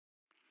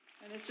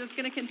It's just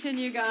going to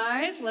continue,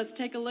 guys. Let's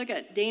take a look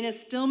at Dana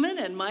Stillman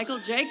and Michael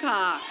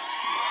Jaycox.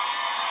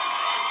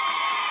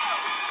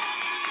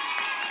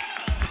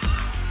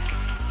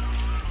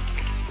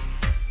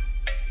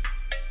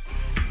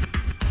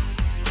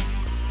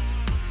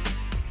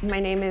 My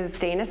name is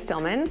Dana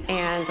Stillman,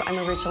 and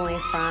I'm originally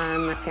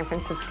from San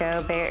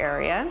Francisco Bay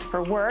Area.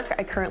 For work,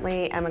 I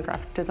currently am a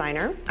graphic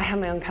designer. I have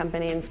my own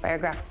company, Inspire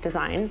Graphic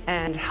Design,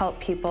 and help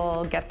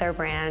people get their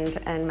brand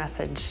and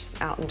message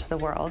out into the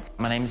world.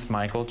 My name is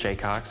Michael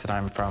Jaycox, and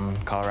I'm from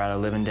Colorado,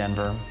 live in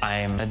Denver. I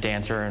am a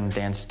dancer and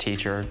dance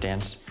teacher,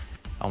 dance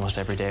almost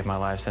every day of my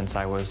life since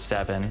I was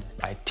 7.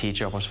 I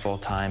teach almost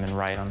full-time and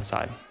write on the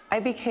side. I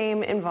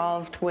became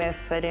involved with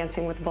the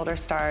Dancing with Boulder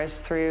Stars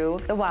through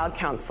the WILD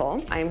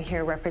Council. I'm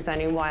here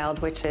representing WILD,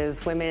 which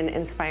is Women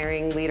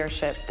Inspiring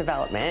Leadership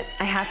Development.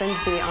 I happened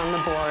to be on the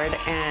board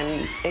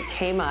and it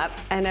came up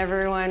and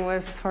everyone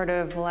was sort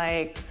of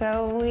like,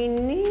 so we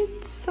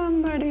need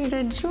somebody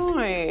to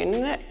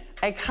join.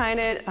 I kind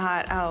of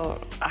thought, oh,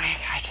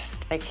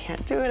 I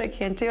can't do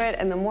it.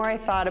 And the more I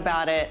thought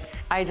about it,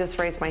 I just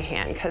raised my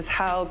hand, because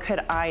how could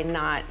I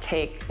not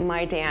take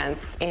my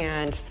dance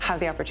and have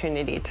the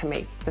opportunity to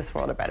make this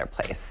world a better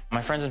place?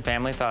 My friends and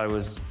family thought it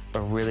was a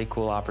really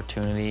cool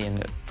opportunity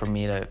and for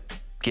me to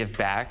give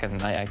back,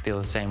 and I feel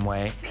the same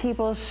way.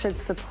 People should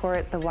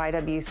support the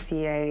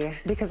YWCA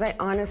because I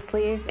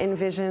honestly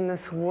envision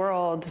this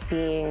world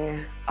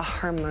being a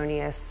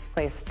harmonious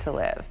place to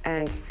live.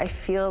 And I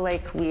feel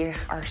like we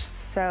are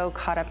so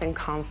caught up in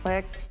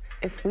conflict.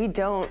 If we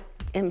don't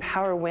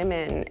empower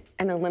women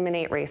and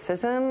eliminate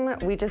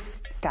racism, we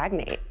just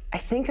stagnate. I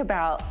think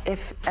about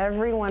if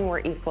everyone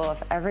were equal,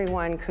 if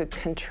everyone could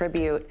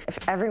contribute,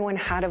 if everyone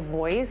had a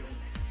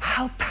voice,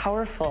 how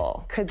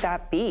powerful could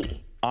that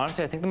be?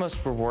 Honestly, I think the most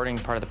rewarding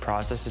part of the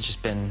process has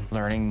just been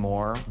learning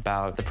more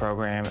about the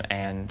program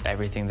and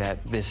everything that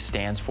this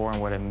stands for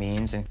and what it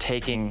means, and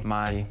taking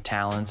my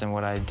talents and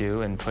what I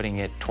do and putting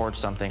it towards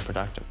something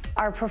productive.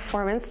 Our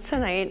performance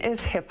tonight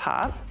is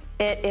hip-hop.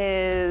 It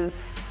is,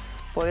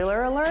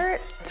 spoiler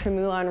alert, to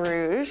Moulin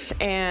Rouge,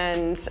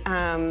 and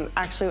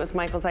actually it was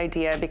Michael's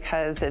idea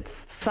because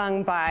it's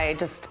sung by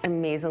just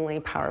amazingly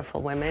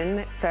powerful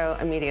women, so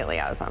immediately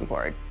I was on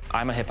board.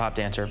 I'm a hip-hop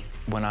dancer.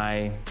 When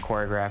I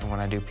choreograph and when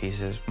I do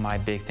pieces, my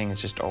big thing is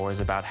just always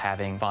about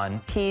having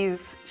fun.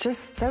 He's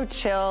just so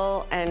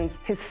chill, and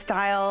his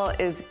style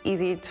is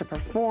easy to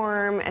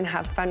perform and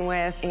have fun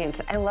with, and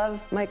I love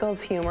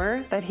Michael's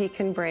humor that he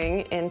can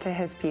bring into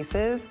his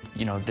pieces.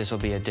 You know, this will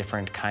be a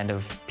different kind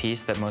of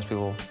piece that most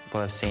people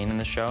will have seen in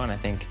the show, and I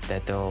think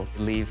that they'll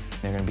leave,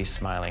 they're gonna be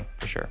smiling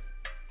for sure.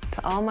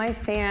 To all my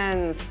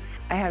fans,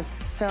 I have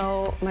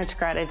so much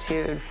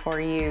gratitude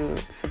for you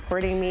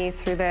supporting me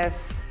through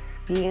this,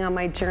 being on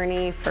my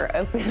journey, for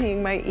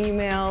opening my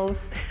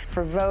emails,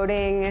 for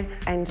voting,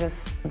 and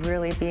just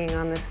really being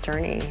on this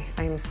journey.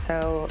 I'm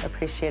so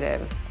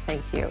appreciative.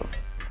 Thank you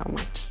so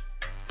much.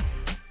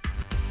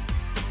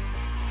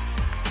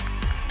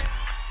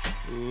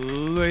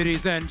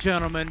 Ladies and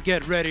gentlemen,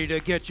 get ready to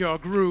get your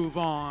groove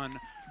on.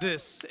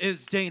 This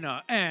is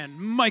Dana and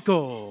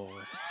Michael.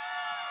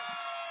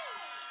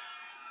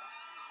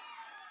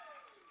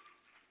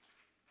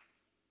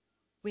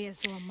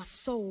 Where's all my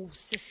soul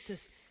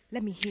sisters?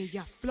 Let me hear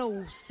your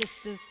flow,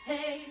 sisters.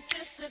 Hey,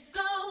 sister,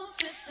 go,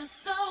 sister,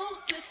 soul,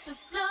 sister,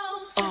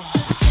 flow, sister.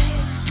 Hey,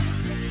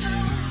 sister, go,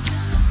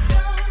 sister,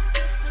 soul,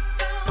 sister,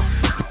 go.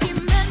 He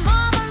met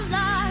Mama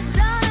Lot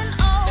down in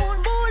old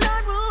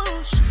Moulin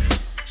Rouge,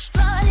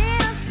 strutting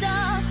her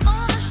stuff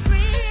on the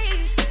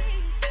street.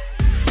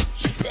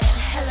 She said,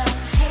 hello,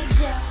 hey,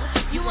 Joe,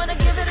 you wanna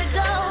give it a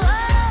go?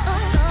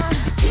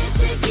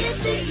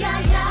 Get you, yeah,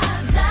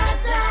 yeah, da,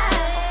 da.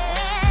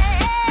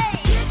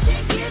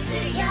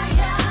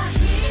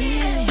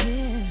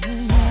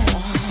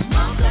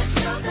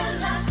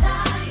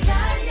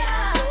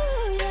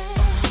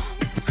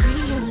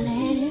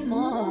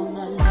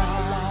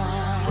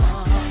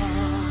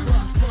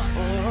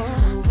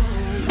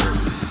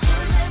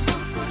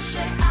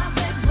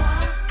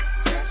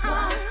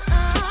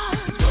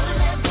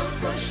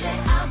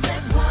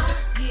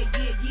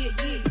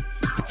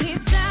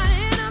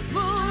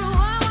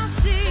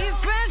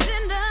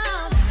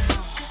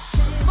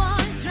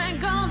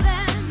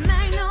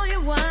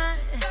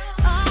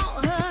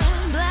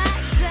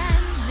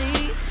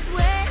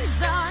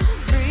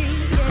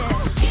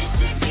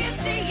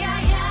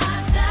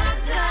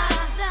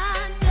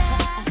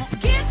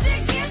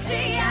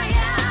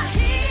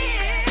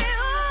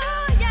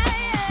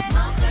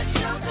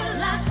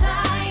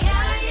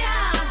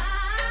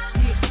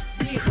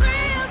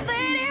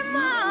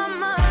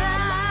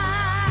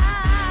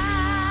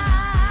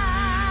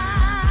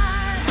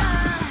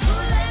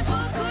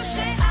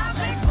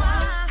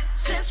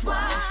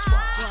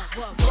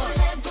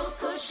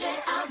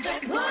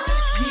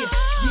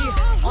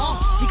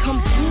 He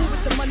come through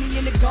with the money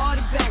in the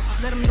garden bags.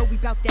 Let them know we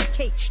bout that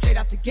cake straight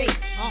out the gate.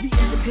 We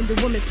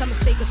independent women, some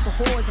mistake us for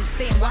whores. I'm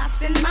saying, why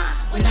spend mine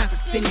when I can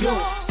spend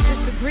yours?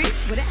 Disagree?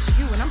 Well, that's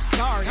you, and I'm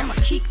sorry. I'ma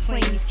keep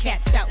playing these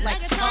cats out like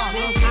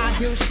Atari. High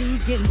heel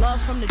shoes, getting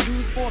love from the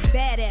Jews, for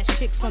badass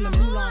chicks from the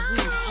Moulin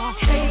Rouge.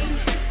 Hey,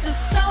 sisters,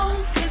 soul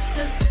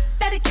sisters,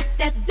 better get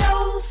that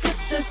dough,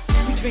 sisters.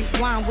 We drink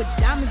wine with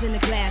diamonds in the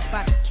glass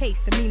by the case,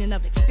 the meaning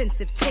of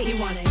expensive taste.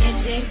 You want an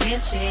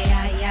inche,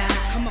 ay, ay.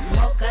 Come on.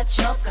 Mocha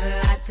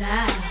chocolate.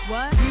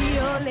 What?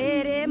 Rio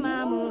Lady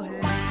Mama.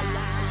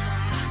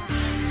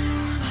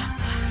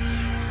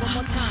 One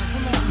more time,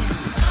 come on now.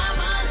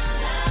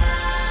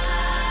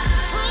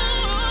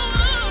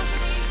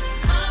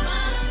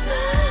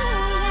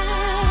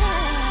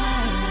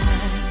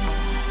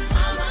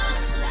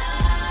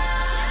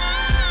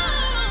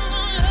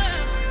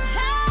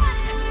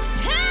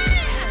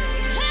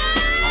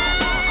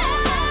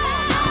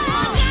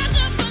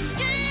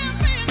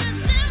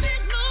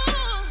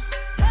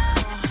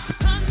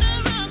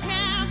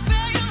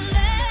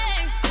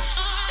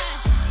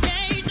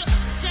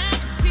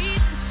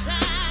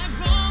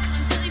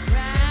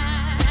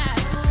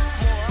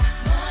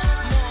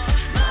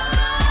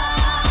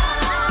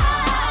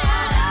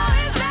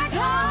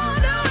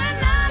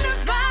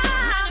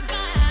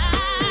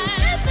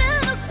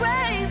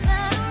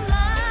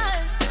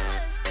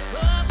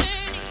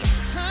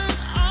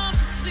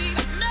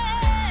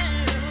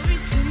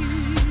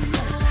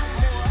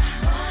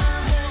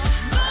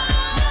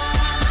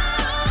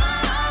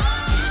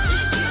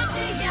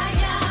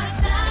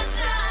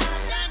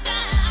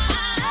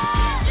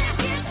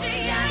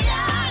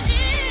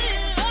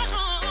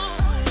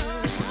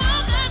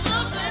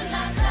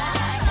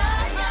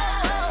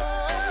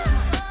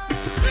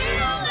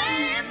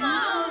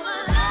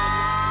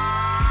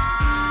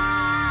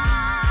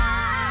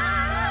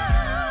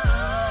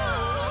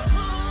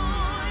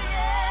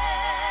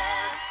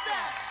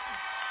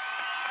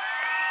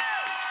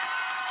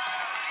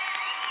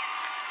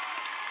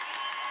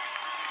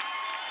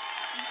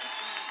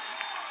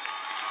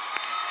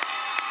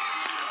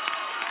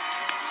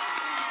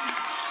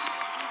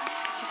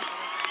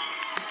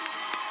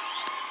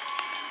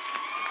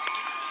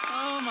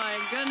 Oh my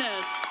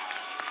goodness.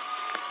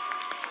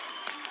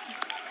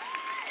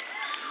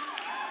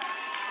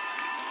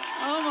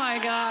 Oh my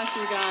gosh,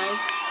 you guys.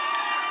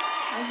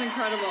 That was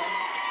incredible.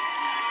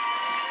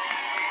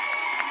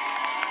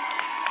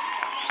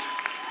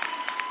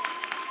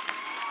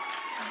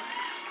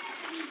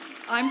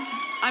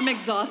 I'm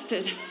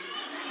exhausted.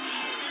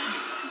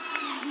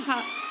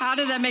 How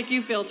did that make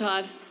you feel,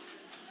 Todd?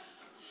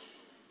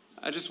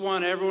 I just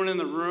want everyone in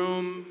the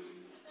room,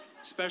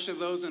 especially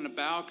those in the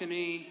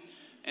balcony,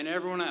 and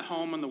everyone at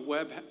home on the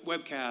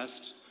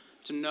webcast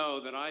to know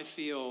that I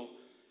feel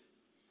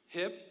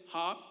hip,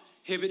 hop,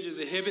 hibbit to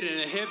the hibbit, and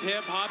a hip,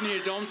 hip, hop, and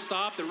you don't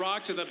stop, the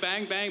rock to the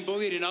bang, bang,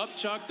 boogie, and up,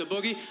 chuck, the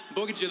boogie,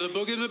 boogie to the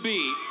boogie to the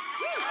beat.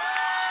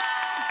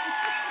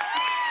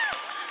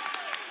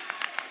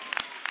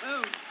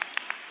 Boom.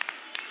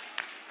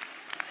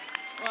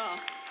 Well,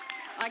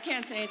 I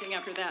can't say anything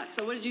after that.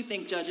 So what did you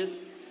think,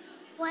 judges?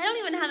 Well, I don't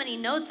even have any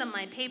notes on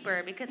my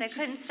paper because I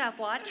couldn't stop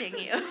watching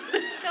you.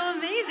 It's so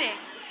amazing.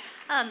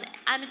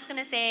 I'm just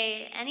gonna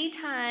say,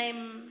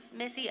 anytime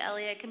Missy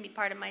Elliott can be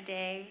part of my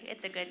day,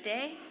 it's a good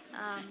day.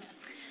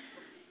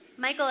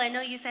 Michael, I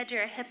know you said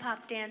you're a hip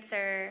hop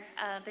dancer,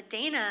 but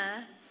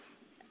Dana,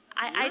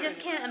 I just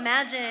can't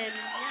imagine. Yeah.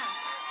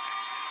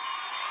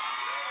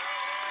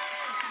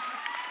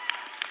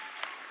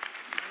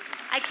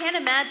 I can't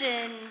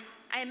imagine.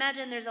 I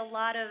imagine there's a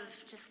lot of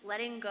just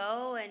letting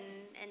go and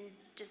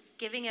just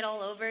giving it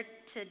all over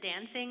to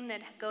dancing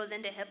that goes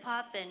into hip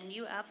hop, and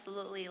you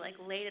absolutely like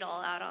laid it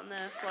all out on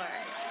the floor.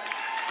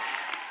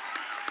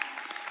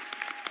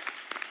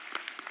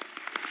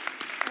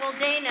 Well,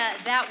 Dana,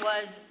 that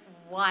was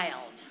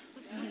wild.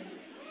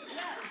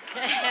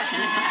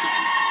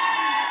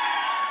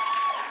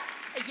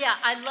 Yeah,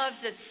 I love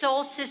the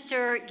Soul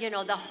Sister, you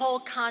know, the whole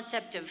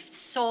concept of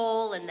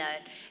soul and the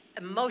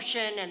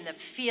emotion and the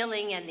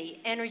feeling and the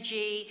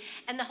energy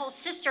and the whole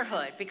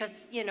sisterhood,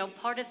 because, you know,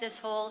 part of this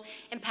whole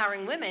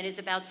empowering women is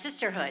about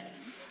sisterhood.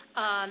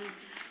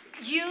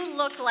 You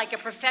looked like a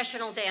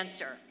professional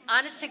dancer.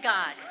 Honest to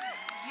God,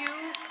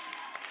 you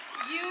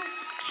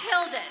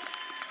killed it.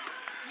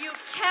 You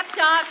kept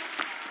up.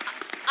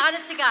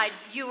 Honest to God,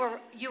 you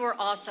were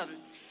awesome.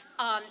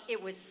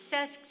 It was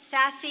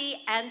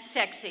sassy and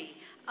sexy.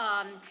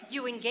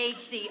 You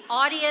engaged the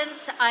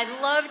audience. I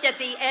loved at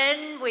the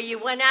end where you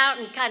went out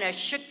and kind of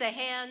shook the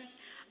hands.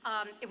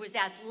 It was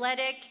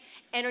athletic,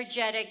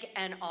 energetic,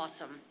 and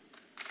awesome.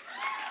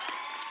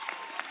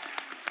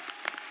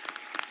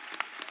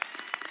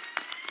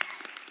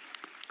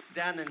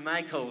 Dan and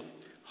Michael,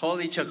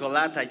 holy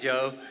chocolata,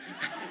 Joe.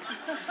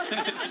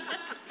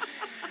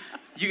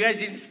 You guys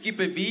didn't skip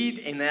a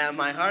beat, and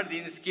my heart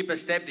didn't skip a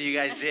step that you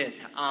guys did.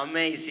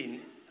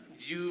 Amazing.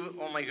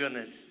 Oh my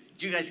goodness.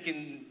 You guys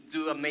can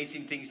do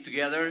amazing things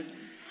together.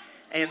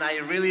 And I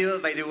really,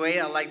 by the way,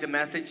 I like the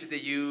message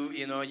that your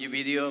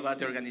video about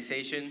the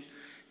organization,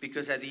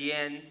 because at the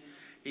end,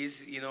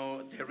 is, you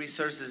know, the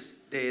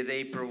resources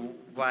they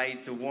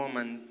provide to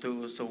woman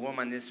so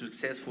woman is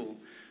successful,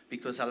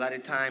 because a lot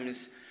of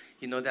times,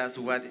 you know, that's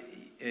what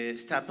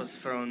stops us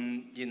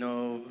from, you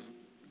know,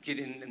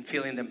 getting and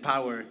feeling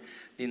empowered,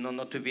 you know,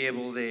 not to be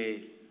able to,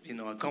 you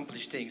know,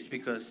 accomplish things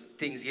because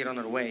things get on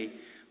our way.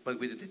 But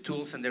with the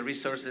tools and the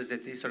resources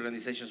that these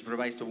organizations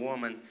provide to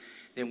women,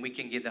 then we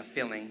can get that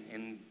feeling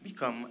and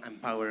become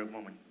empowered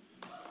women.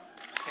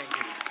 Thank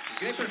you.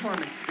 Great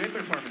performance, great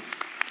performance.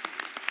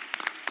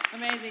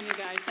 Amazing, you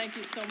guys. Thank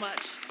you so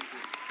much. See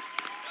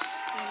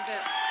you in a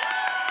bit.